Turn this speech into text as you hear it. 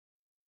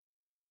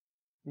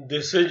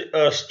This is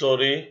a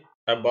story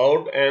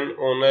about an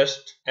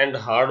honest and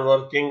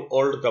hard-working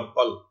old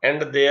couple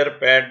and their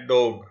pet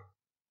dog.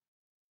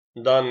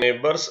 The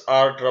neighbors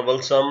are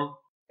troublesome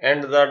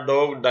and the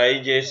dog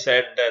dies a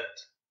sad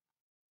death.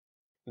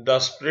 The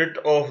spirit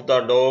of the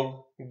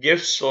dog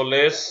gives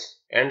solace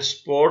and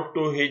support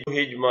to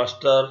his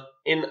master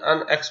in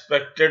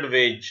unexpected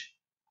ways.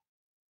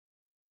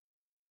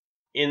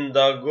 In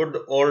the good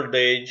old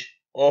days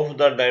of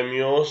the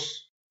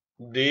daimyos,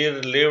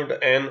 there lived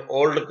an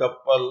old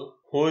couple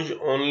whose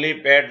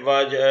only pet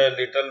was a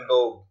little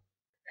dog.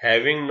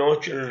 Having no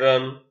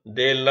children,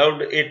 they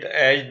loved it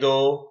as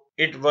though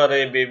it were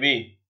a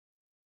baby.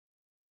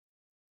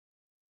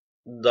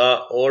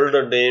 The old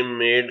dame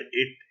made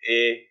it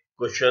a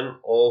cushion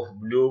of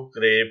blue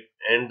crepe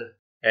and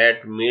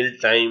at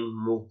mealtime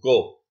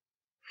muko,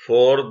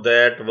 for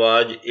that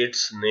was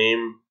its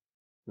name,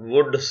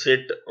 would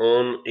sit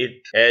on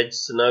it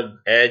as snug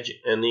as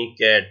any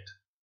cat.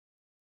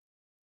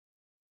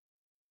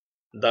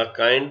 The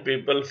kind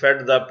people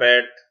fed the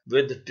pet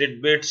with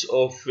tidbits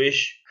of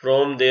fish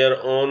from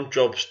their own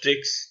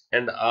chopsticks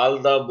and all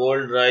the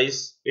boiled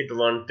rice it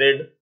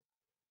wanted.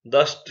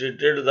 Thus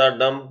treated the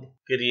dumb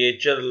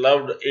creature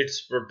loved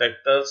its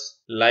protectors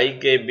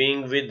like a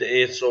being with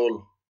a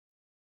soul.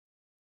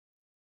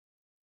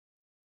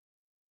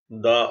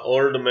 The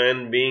old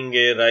man, being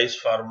a rice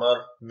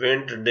farmer,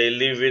 went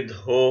daily with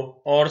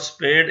hoe or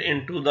spade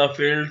into the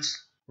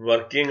fields,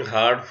 working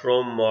hard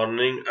from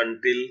morning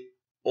until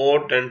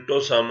O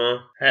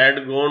Tentosama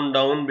had gone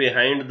down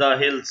behind the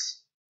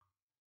hills.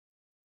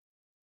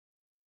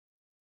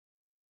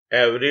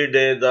 Every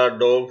day the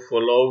dog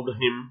followed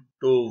him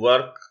to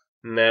work,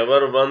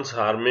 never once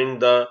harming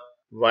the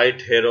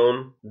white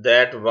heron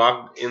that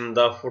walked in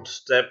the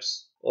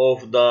footsteps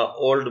of the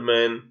old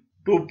man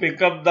to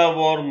pick up the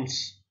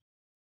worms.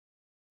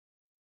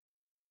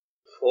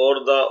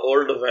 For the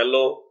old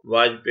fellow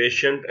was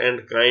patient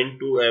and kind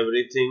to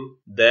everything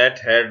that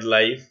had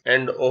life,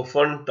 and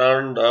often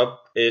turned up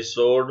a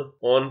sword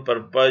on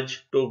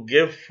purpose to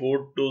give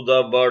food to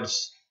the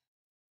birds.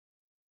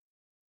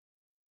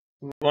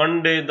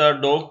 One day the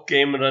dog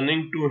came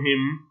running to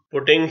him,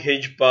 putting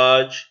his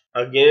paws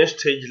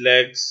against his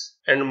legs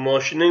and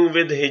motioning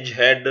with his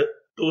head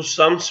to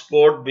some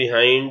spot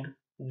behind.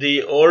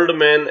 The old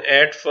man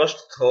at first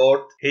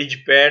thought his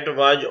pet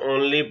was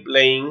only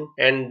playing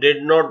and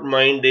did not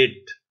mind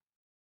it.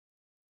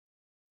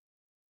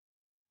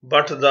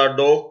 But the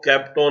dog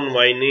kept on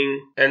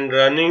whining and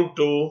running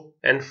to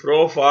and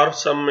fro for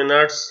some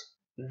minutes.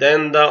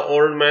 Then the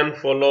old man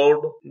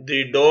followed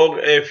the dog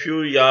a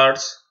few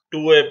yards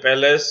to a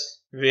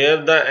palace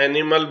where the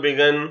animal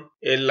began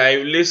a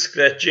lively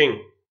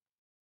scratching.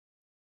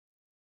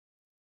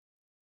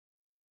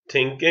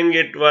 Thinking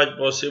it was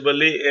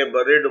possibly a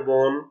buried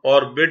bone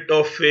or bit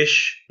of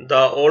fish, the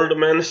old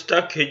man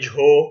stuck his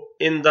hoe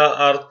in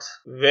the earth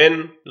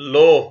when,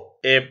 lo,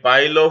 a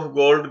pile of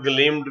gold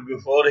gleamed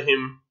before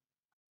him.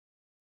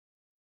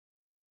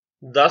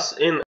 Thus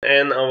in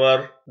an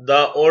hour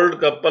the old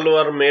couple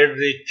were made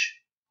rich.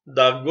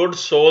 The good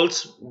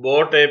souls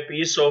bought a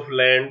piece of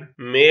land,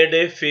 made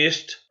a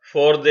feast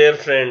for their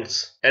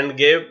friends, and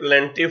gave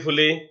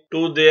plentifully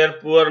to their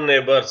poor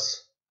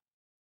neighbors.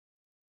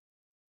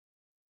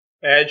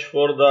 As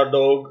for the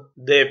dog,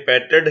 they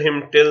petted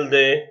him till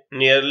they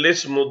nearly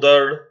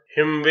smothered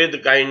him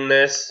with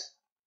kindness.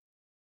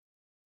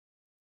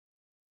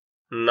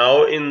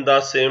 Now in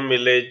the same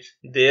village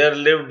there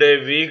lived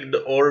a wicked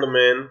old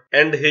man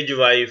and his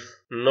wife,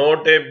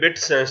 not a bit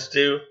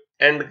sensitive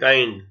and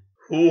kind,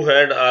 who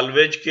had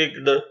always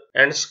kicked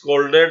and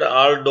scolded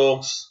all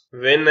dogs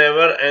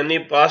whenever any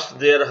passed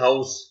their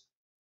house.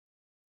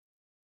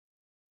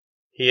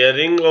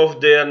 Hearing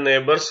of their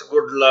neighbor's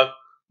good luck,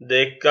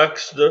 they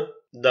coaxed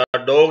the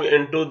dog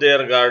into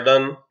their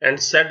garden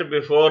and set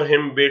before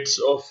him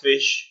bits of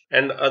fish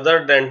and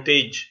other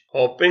dainties,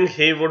 hoping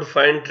he would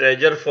find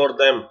treasure for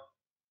them.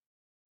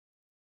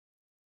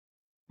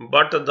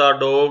 But the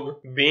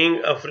dog,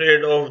 being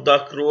afraid of the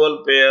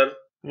cruel pair,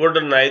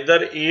 would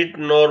neither eat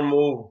nor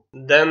move.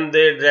 Then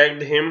they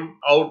dragged him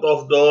out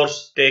of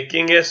doors,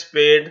 taking a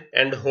spade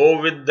and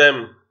hoe with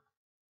them.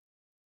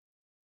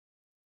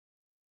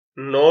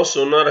 No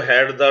sooner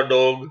had the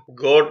dog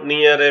got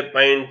near a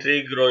pine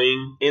tree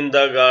growing in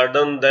the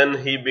garden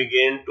than he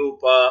began to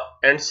paw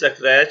and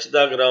scratch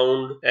the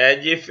ground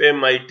as if a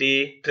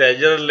mighty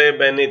treasure lay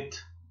beneath.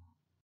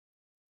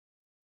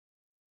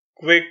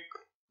 "Quick,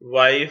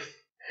 wife,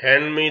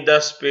 hand me the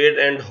spade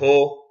and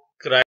hoe,"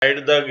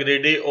 cried the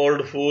greedy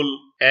old fool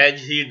as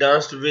he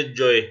danced with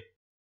joy.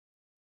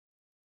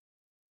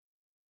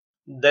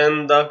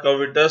 Then the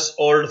covetous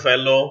old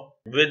fellow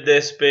with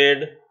a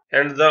spade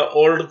and the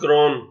old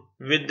crone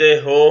with a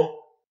hoe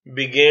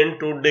began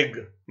to dig,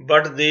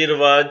 but there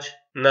was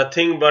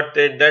nothing but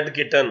a dead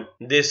kitten,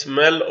 the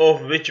smell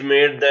of which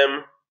made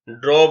them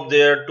drop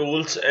their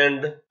tools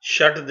and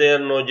shut their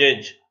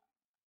noses.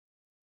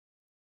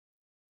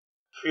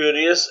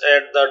 Furious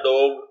at the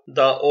dog,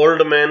 the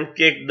old man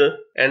kicked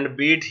and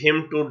beat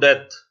him to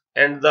death,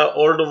 and the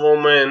old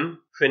woman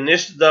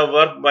finished the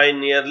work by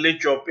nearly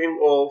chopping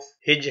off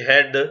his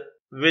head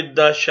with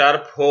the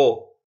sharp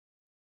hoe.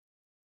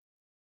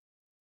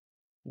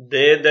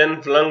 They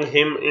then flung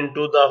him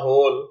into the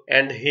hole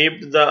and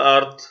heaped the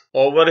earth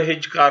over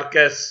his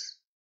carcass.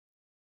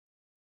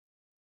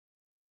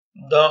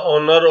 The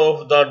owner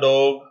of the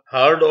dog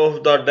heard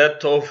of the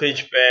death of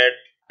his pet,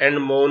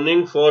 and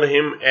mourning for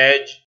him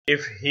as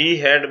if he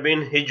had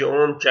been his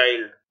own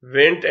child,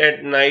 went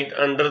at night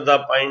under the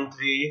pine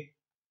tree.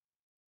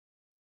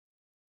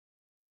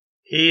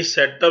 He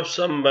set up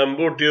some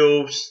bamboo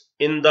tubes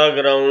in the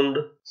ground,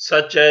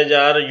 such as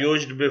are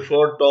used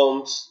before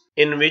tombs,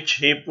 in which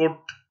he put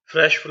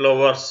fresh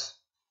flowers.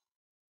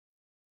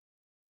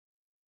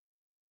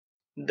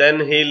 Then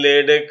he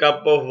laid a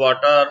cup of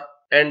water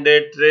and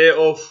a tray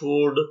of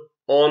food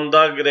on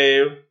the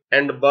grave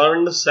and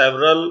burned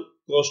several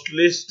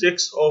costly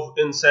sticks of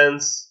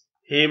incense.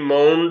 He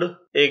mourned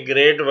a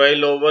great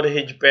while over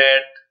his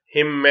pet,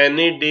 him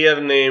many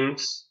dear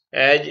names,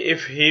 as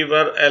if he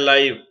were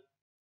alive.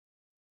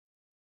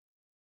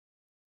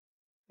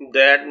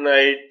 That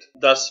night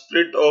the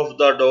spirit of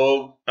the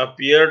dog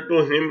appeared to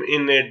him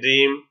in a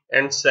dream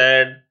and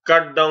said,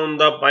 "Cut down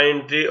the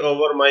pine tree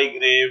over my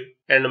grave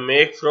and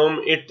make from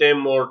it a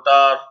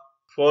mortar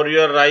for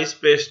your rice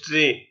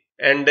pastry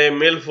and a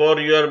mill for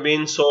your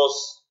bean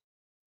sauce."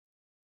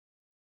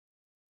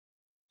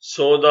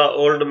 So the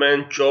old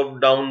man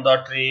chopped down the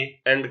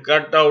tree and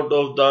cut out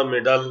of the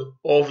middle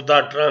of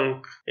the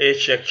trunk a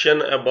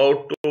section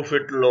about 2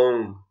 feet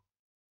long.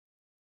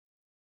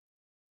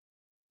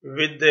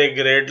 With a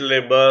great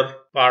labor,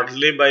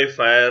 partly by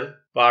fire,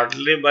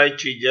 partly by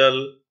chisel,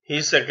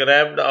 he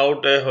scraped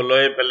out a hollow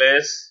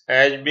place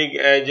as big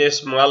as a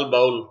small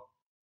bowl.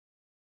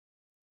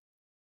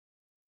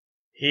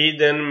 He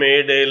then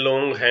made a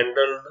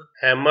long-handled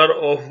hammer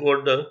of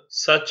wood,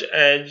 such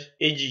as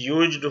is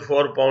used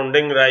for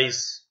pounding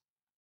rice.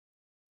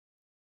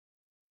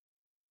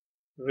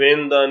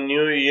 When the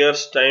New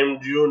Year's time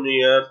drew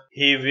near,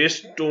 he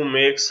wished to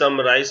make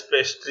some rice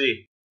pastry.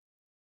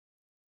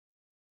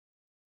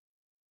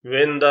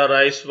 When the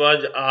rice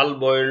was all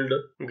boiled,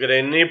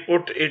 Granny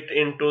put it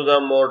into the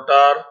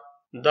mortar.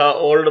 The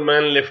old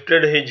man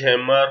lifted his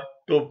hammer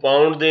to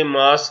pound the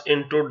mass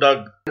into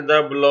dough.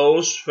 The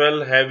blows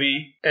fell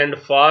heavy and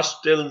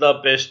fast till the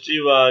pastry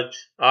was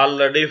all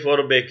ready for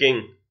baking.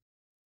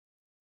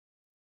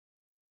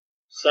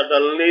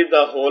 Suddenly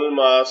the whole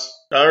mass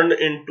turned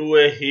into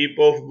a heap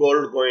of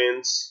gold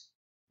coins.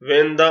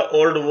 When the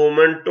old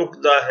woman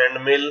took the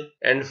handmill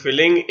and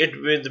filling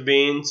it with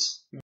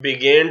beans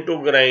began to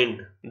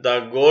grind, the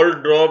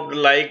gold dropped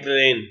like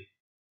rain.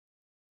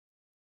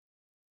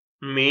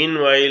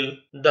 Meanwhile,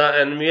 the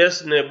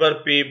envious neighbor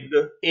peeped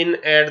in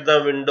at the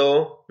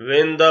window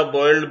when the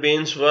boiled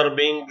beans were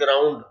being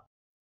ground.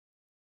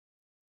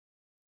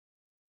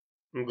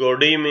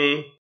 "Goody me!"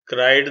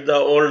 cried the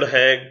old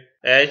hag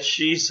as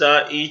she saw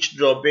each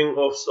dropping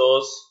of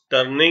sauce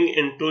turning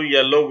into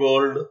yellow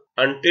gold,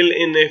 until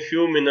in a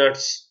few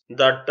minutes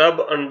the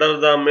tub under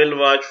the mill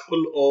was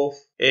full of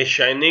a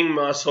shining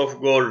mass of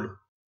gold.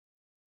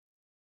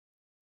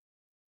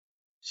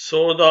 So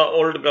the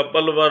old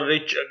couple were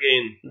rich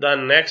again. The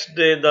next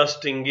day the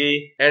stingy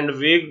and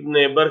weak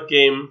neighbor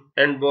came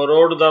and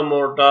borrowed the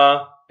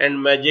mortar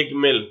and magic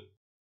mill.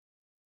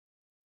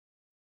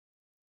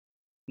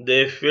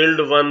 They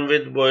filled one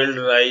with boiled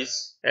rice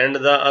and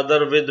the other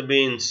with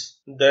beans.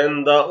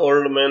 Then the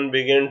old man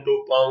began to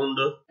pound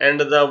and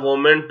the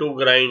woman to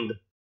grind.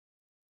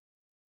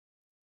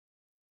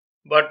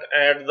 But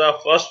at the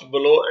first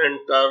blow and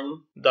turn,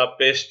 the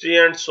pastry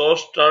and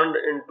sauce turned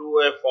into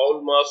a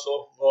foul mass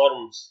of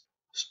worms.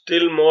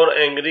 Still more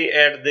angry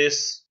at this,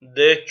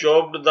 they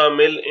chopped the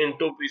mill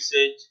into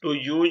pieces to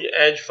use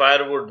as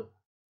firewood.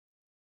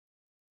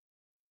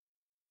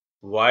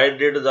 Why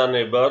did the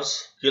neighbors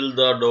kill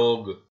the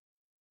dog?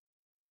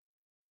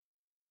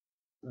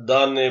 The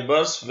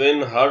neighbors,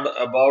 when heard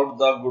about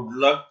the good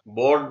luck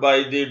brought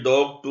by the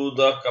dog to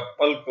the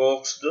couple,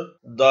 coaxed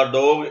the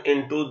dog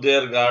into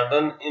their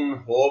garden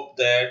in hope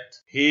that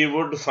he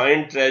would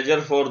find treasure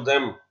for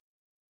them.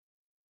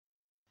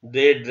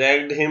 They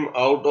dragged him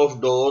out of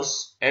doors,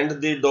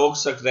 and the dog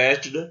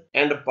scratched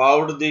and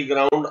pawed the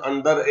ground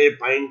under a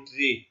pine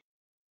tree.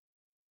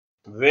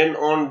 When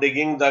on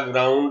digging the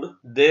ground,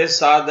 they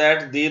saw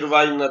that there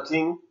was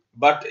nothing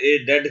but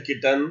a dead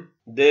kitten.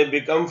 They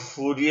became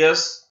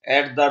furious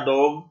at the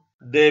dog.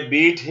 They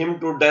beat him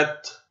to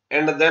death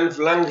and then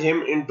flung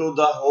him into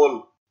the hole.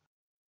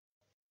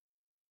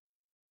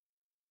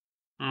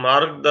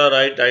 Mark the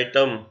right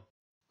item.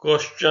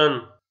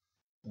 Question.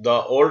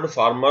 The old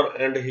farmer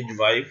and his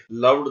wife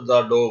loved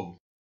the dog.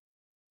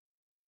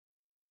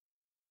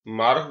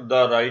 Mark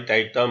the right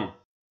item.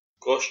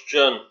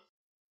 Question.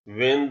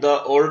 When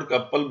the old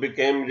couple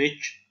became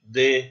rich,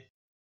 they.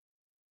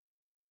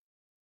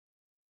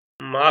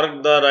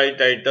 Mark the right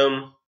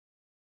item.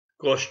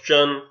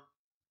 Question.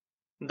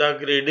 The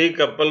greedy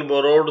couple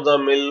borrowed the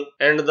mill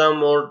and the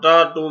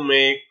mortar to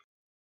make.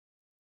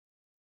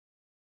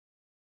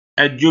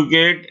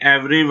 Educate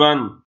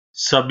everyone.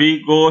 सभी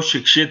को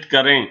शिक्षित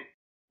करें.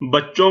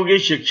 बच्चों की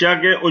शिक्षा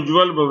के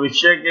उज्जवल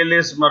भविष्य के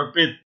लिए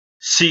समर्पित।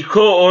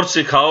 सीखो और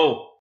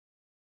सिखाओ।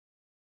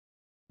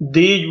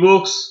 These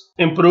books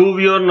improve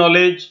your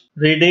knowledge,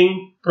 reading,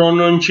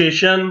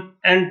 pronunciation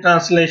and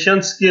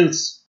translation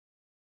skills.